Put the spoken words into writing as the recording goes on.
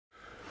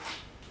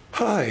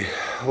Hi,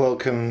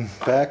 welcome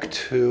back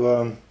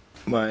to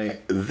my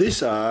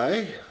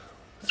ThiEye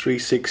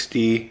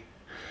 360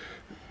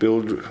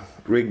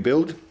 rig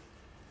build.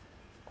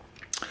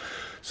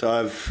 So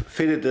I've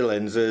fitted the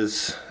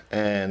lenses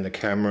and the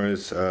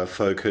cameras are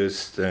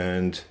focused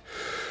and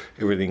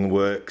everything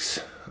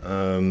works.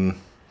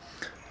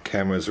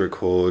 Cameras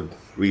record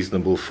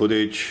reasonable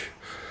footage.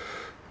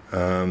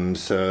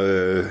 I've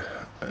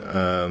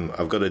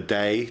got a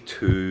day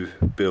to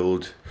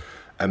build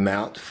a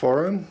mount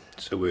for them.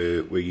 So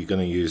we're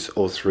going to use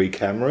all three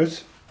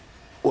cameras.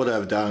 What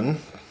I've done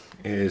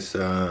is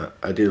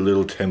I did a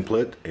little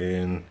template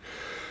in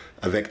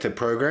a vector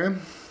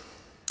program.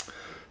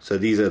 So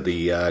these are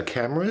the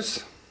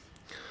cameras.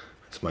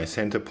 It's my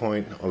center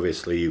point.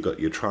 Obviously you've got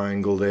your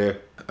triangle there.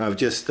 I've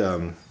just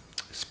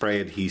spray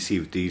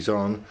adhesive these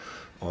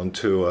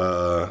onto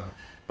about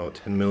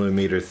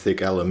 10mm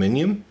thick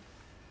aluminium.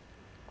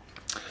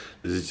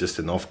 This is just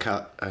an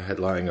offcut I had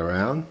lying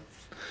around.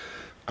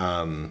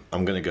 I'm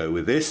going to go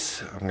with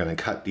this. I'm going to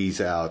cut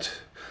these out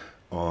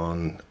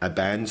on a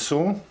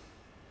bandsaw,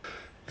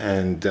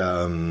 and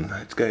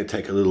it's going to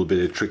take a little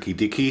bit of tricky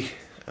dicky.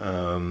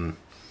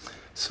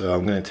 So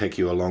I'm going to take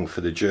you along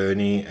for the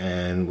journey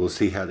and we'll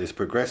see how this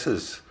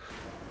progresses.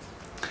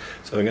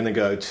 So I'm going to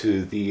go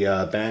to the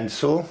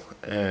bandsaw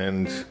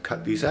and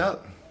cut these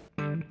out.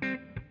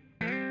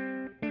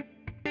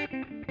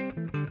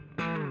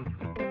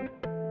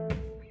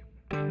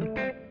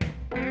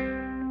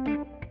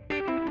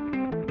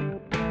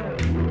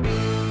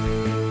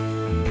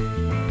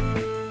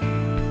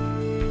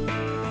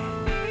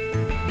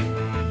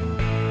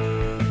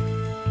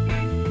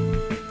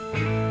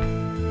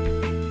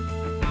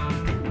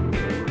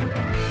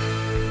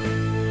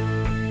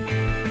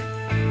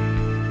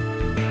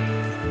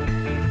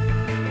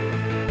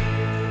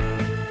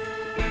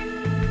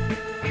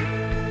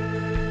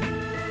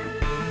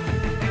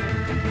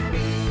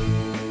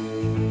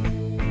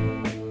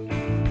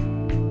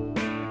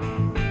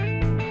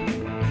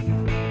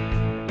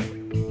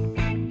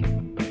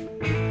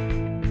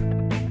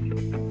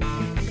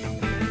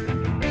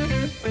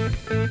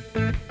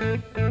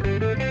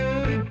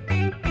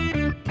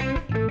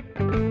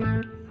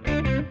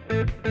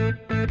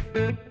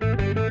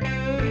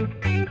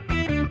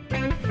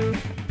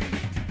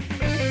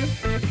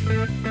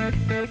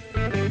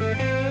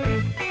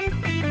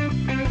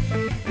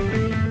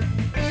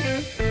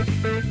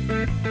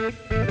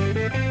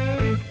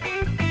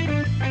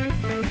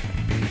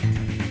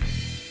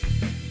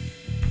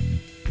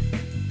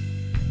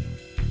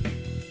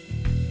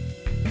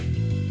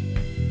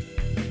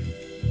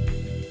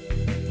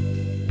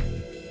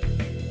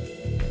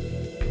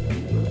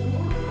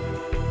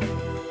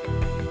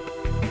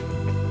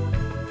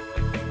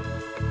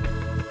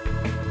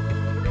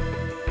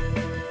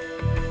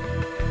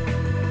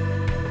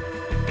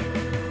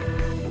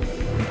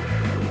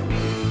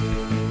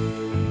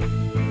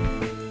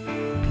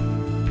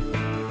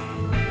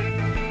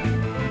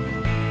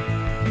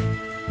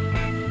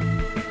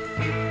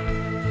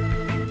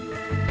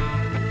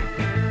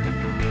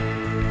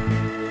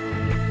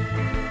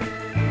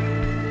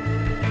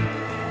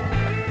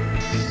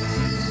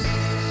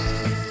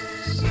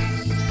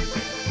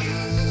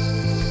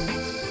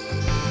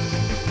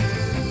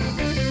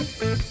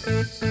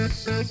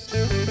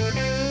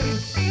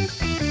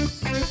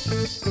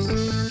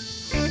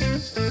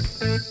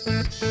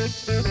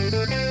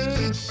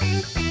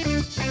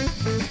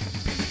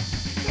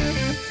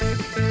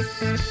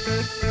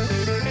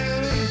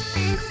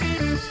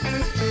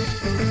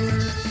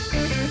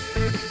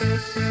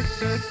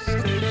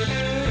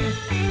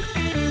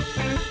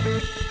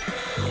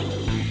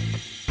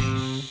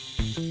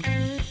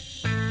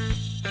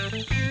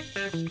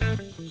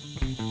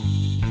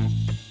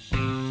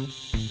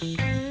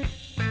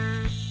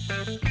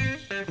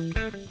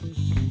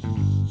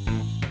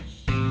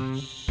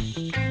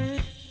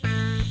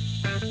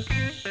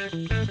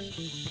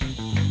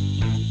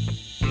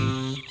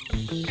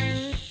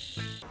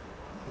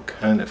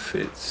 Kind of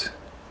fits.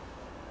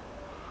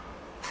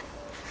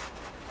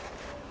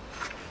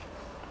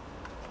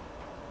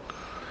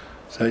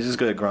 So I just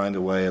got to grind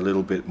away a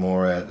little bit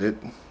more at it.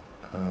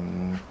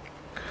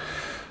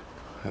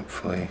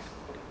 Hopefully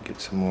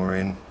get some more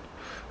in.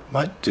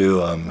 Might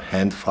do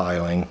hand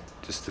filing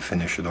just to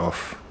finish it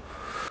off.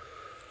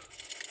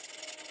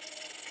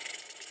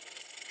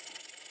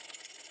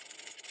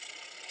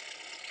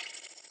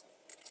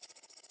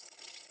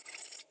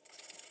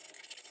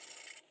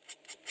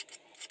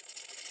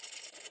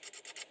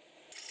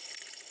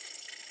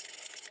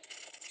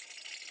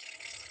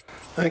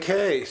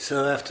 Okay,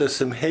 so after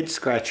some head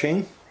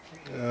scratching,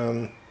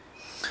 I'm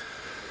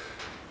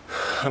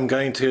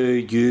going to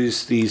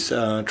use these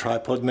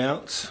tripod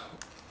mounts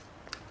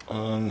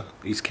on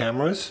these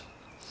cameras.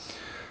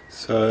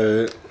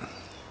 So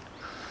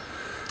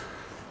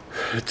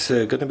it's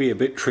going to be a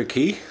bit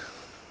tricky.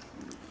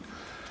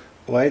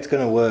 The way it's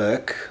going to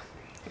work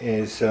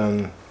is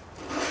I'm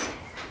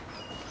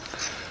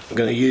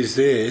going to use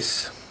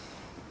this.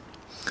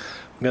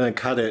 I'm going to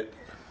cut it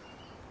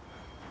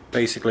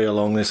basically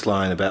along this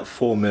line, about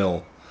 4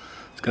 mil.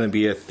 It's going to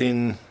be a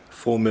thin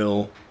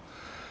 4mm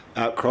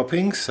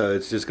outcropping, so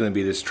it's just going to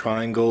be this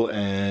triangle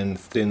and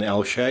thin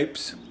L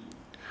shapes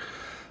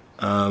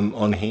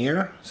on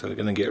here. So we're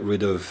going to get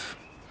rid of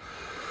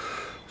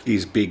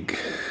these big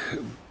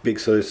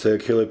sort of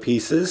circular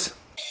pieces.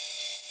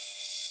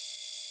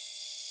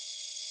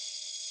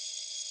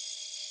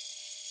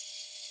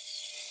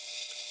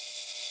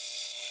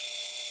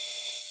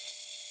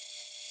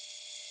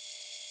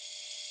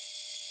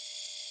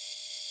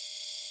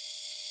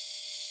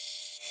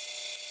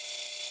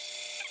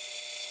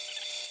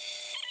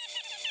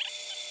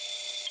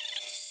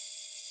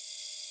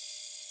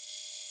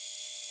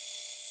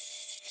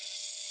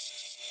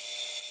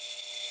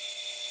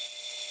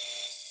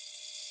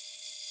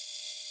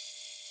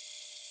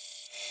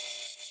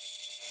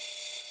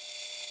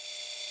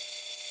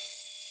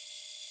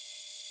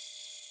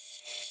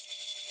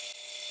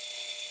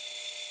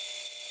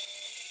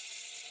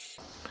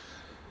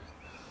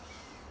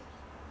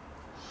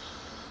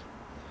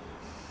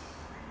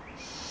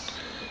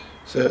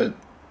 So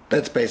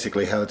that's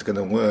basically how it's going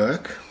to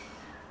work.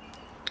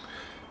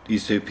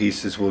 These two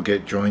pieces will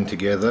get joined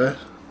together.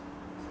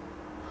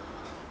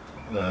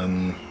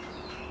 I'm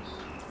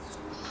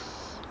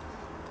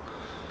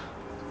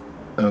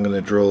going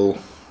to drill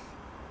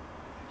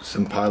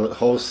some pilot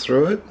holes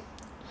through it,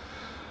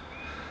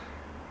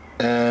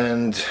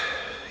 and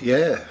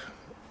yeah,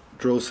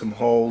 drill some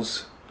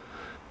holes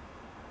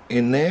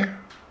in there,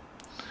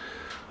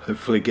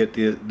 hopefully get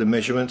the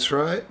measurements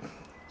right.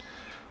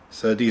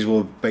 So these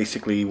will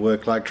basically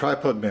work like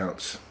tripod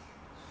mounts.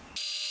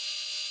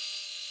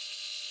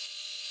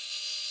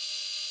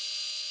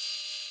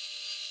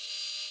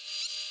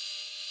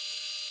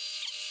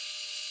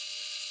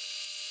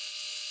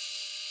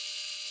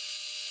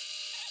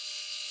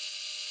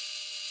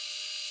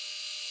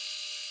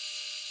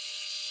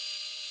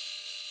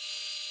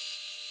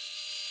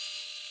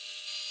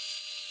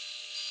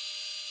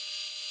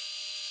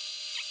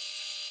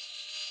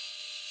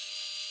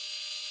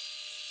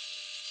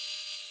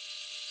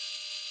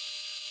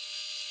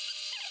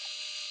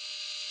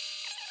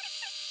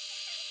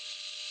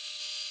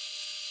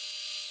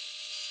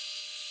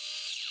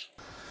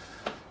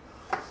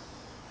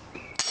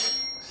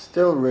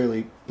 Still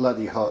really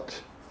bloody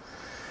hot.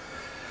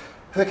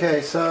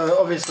 Okay, so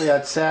obviously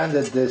I'd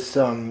sanded this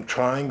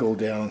triangle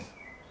down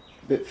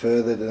a bit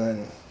further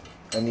than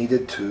I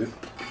needed to,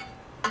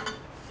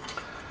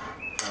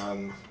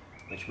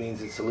 which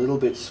means it's a little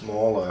bit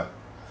smaller,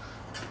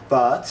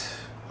 but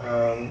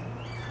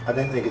I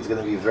don't think it's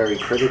going to be very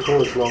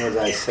critical. As long as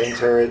I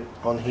center it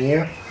on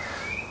here,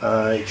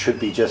 it should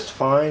be just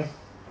fine.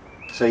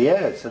 So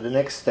yeah, so the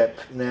next step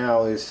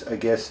now is, I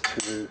guess,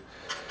 to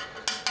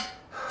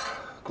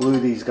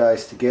glue these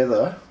guys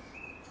together,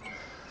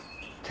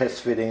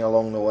 test fitting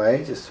along the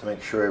way just to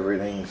make sure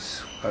everything's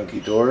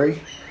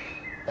hunky-dory,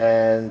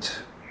 and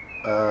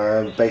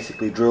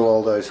basically drill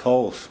all those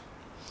holes.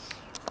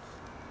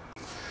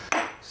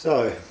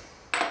 So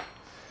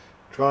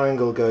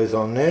triangle goes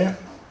on there,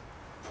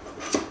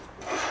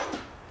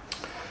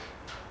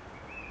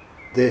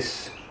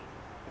 this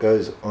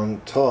goes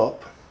on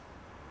top.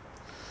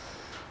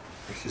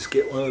 Let's just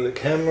get one of the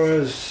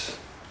cameras.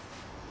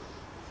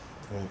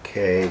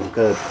 Okay, we've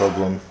got a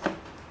problem.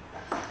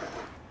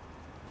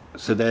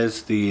 So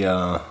there's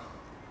the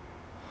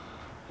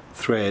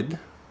thread.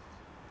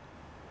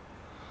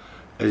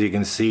 As you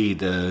can see,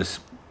 the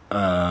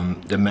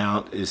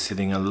mount is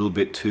sitting a little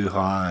bit too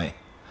high.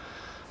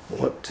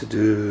 What to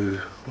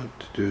do? What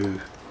to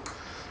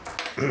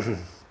do?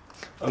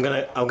 I'm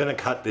gonna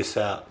cut this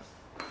out.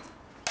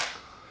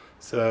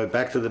 So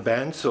back to the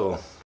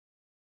bandsaw.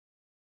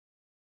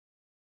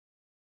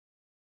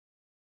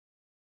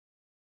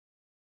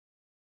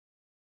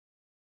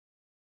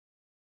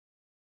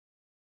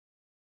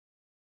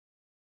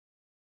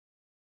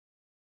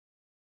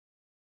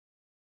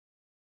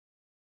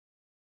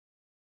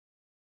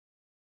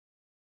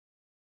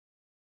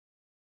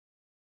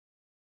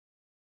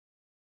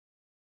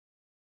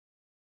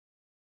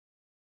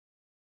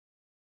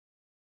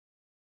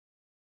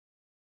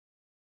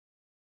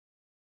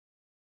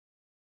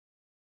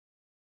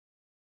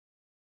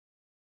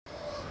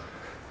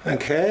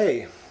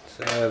 Okay,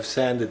 so I've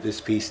sanded this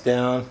piece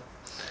down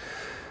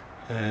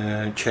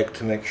and checked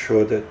to make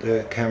sure that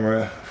the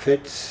camera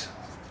fits,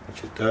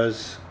 which it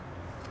does.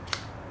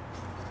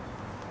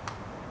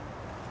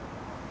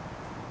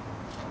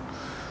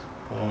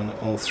 On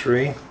all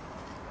three.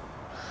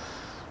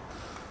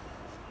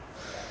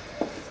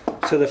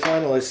 So the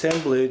final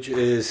assemblage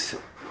is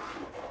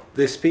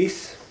this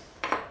piece,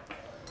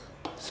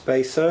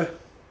 spacer,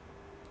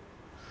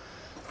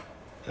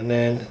 and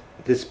then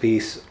this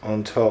piece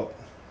on top.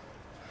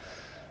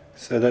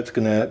 So that's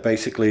going to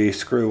basically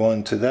screw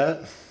on to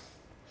that.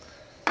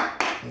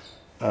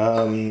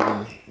 I'm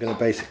going to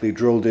basically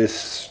drill this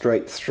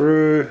straight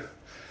through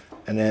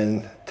and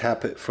then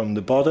tap it from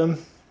the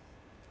bottom.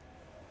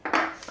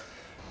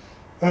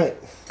 Right,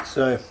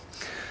 so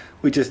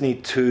we just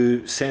need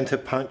to center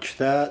punch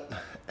that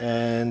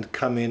and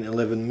come in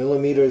 11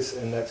 millimeters,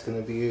 and that's going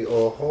to be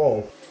our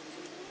hole.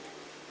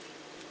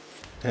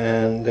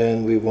 and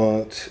then we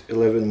want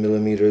 11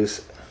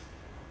 millimeters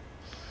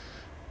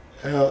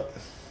out.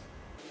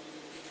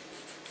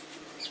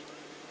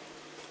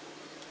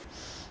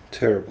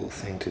 Terrible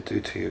thing to do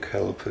to your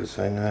calipers,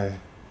 I know.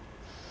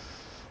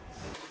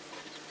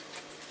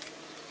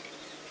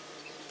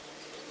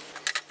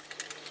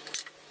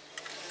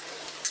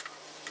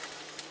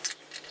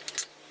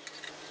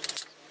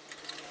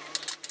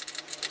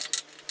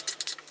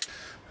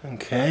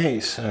 Okay,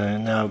 so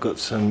now I've got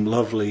some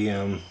lovely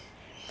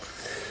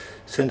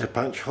center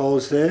punch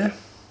holes there.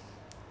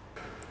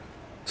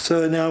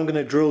 So now I'm going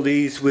to drill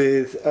these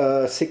with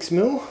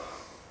 6mm.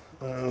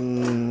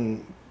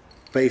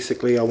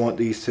 Basically I want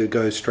these to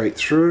go straight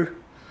through.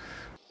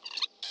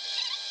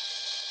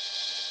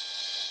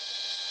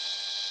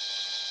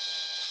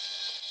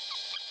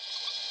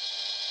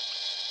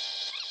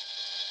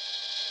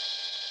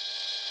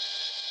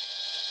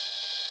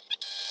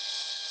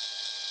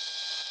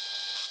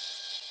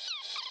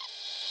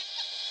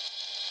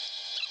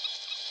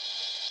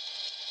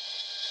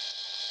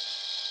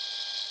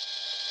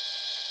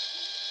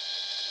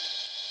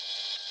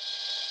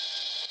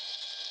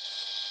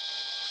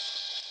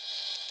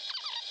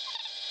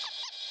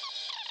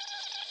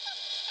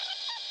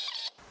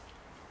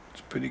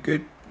 It's pretty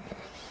good.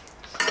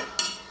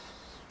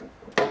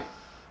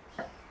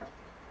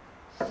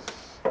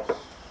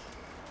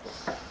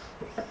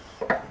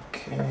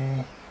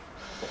 Okay.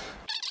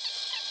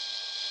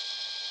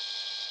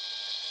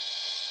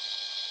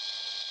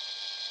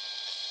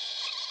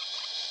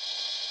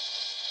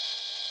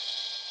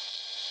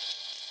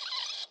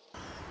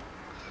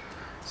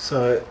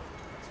 So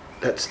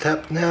that's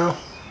tapped now,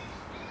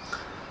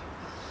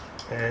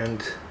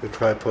 and the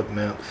tripod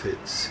mount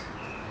fits.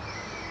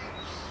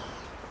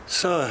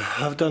 So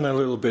I've done a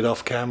little bit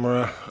off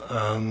camera.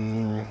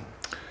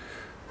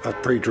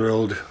 I've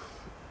pre-drilled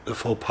the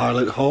 4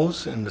 pilot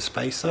holes in the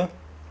spacer.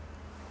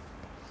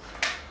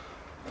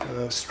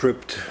 I've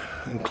stripped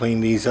and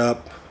cleaned these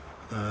up,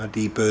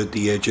 deburred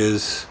the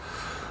edges.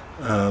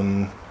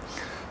 So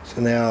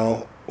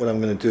now what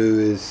I'm going to do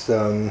is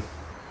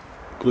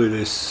glue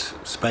this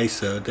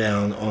spacer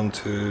down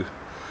onto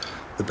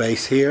the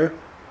base here,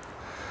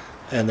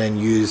 and then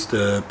use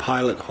the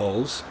pilot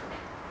holes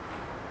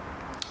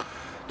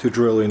to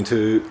drill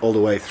into all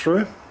the way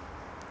through,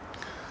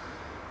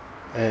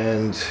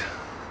 and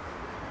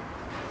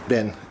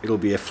then it'll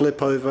be a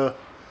flip over,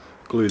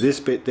 glue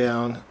this bit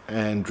down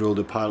and drill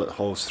the pilot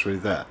holes through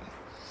that.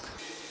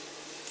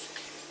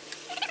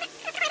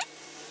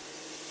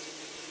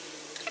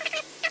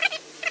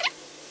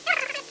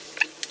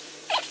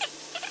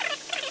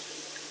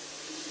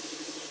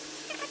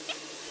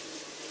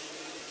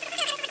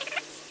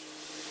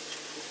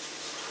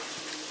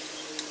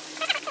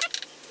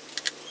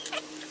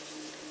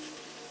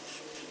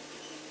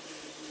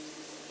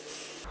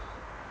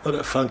 What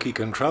a funky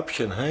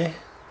contraption, hey?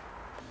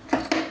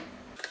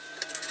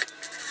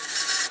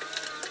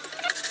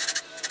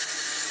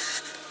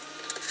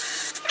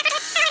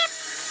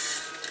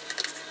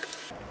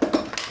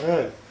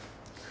 Right.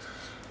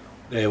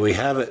 There we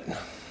have it.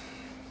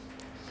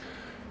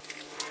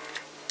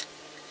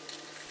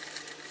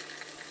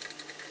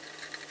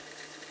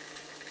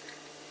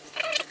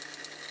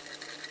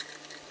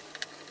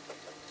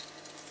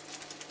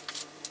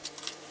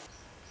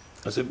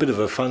 It's a bit of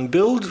a fun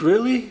build,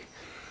 really.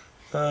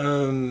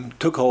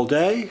 Took all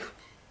day.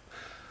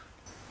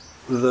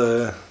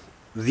 The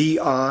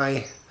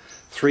ThiEye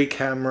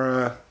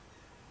 3-camera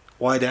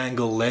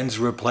wide-angle lens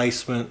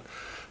replacement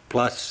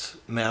plus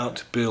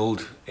mount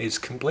build is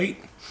complete.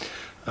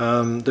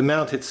 The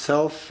mount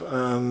itself,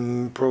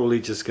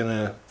 probably just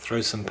gonna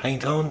throw some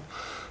paint on.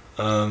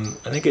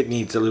 I think it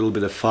needs a little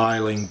bit of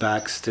filing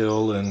back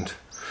still and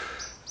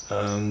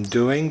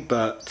doing,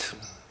 but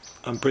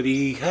I'm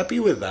pretty happy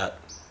with that.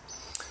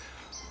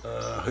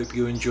 I hope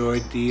you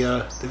enjoyed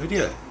the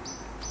video.